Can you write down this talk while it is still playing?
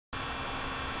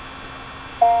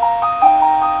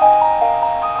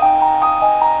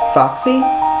Foxy?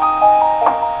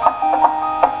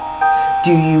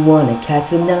 Do you wanna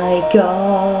catch the night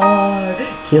guard?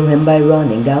 Kill him by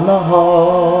running down the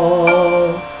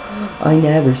hall. I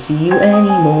never see you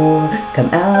anymore. Come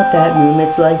out that room,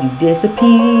 it's like you've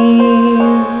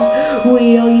disappeared.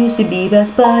 We all used to be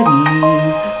best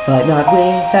buddies, but not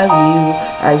without you.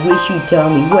 I wish you'd tell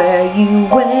me where you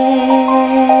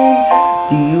went.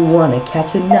 Do you wanna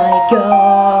catch the night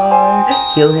guard?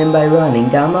 Kill him by running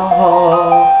down the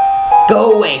hall.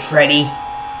 Go away, Freddy!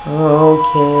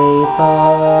 Okay,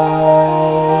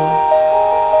 bye.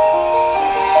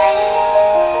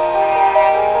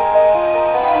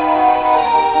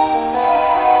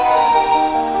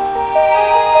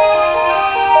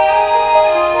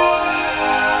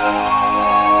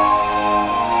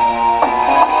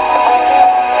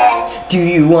 Do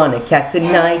you wanna catch the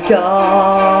night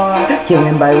guard? Kill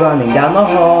him by running down the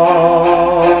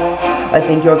hall. I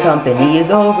think your company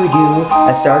is overdue.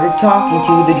 I started talking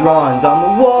to the drawings on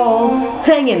the wall.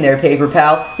 Hang in there, paper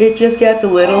pal, it just gets a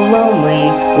little lonely.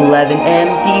 11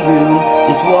 empty room,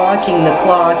 just watching the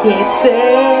clock hit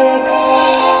 6.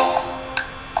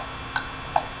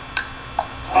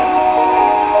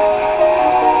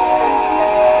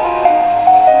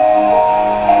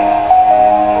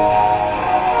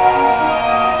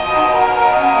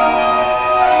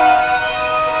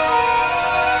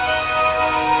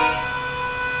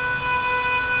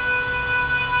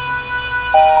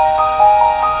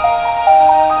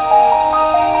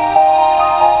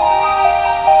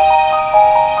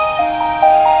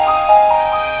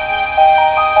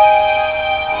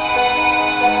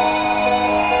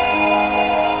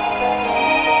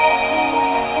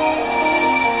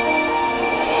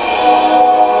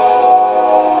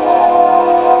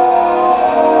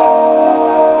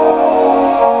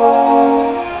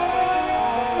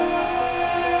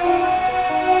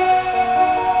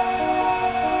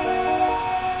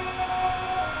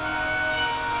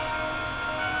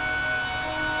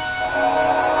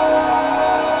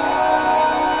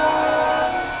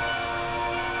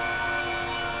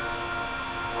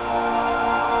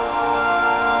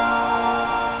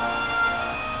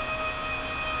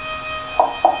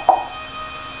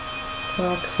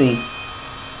 Foxy,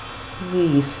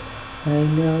 please, I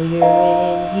know you're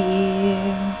in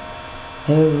here.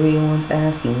 Everyone's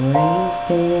asking where you've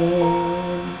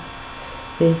been.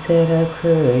 They said have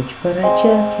courage, but I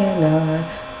just cannot.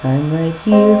 I'm right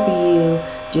here for you,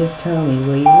 just tell me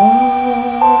where you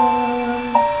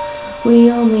are.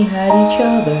 We only had each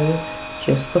other,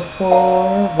 just the 4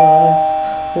 of us.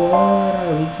 What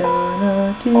are we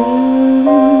gonna do?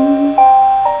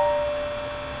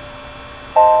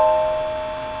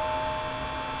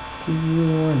 Do you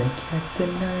wanna catch the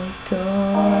night?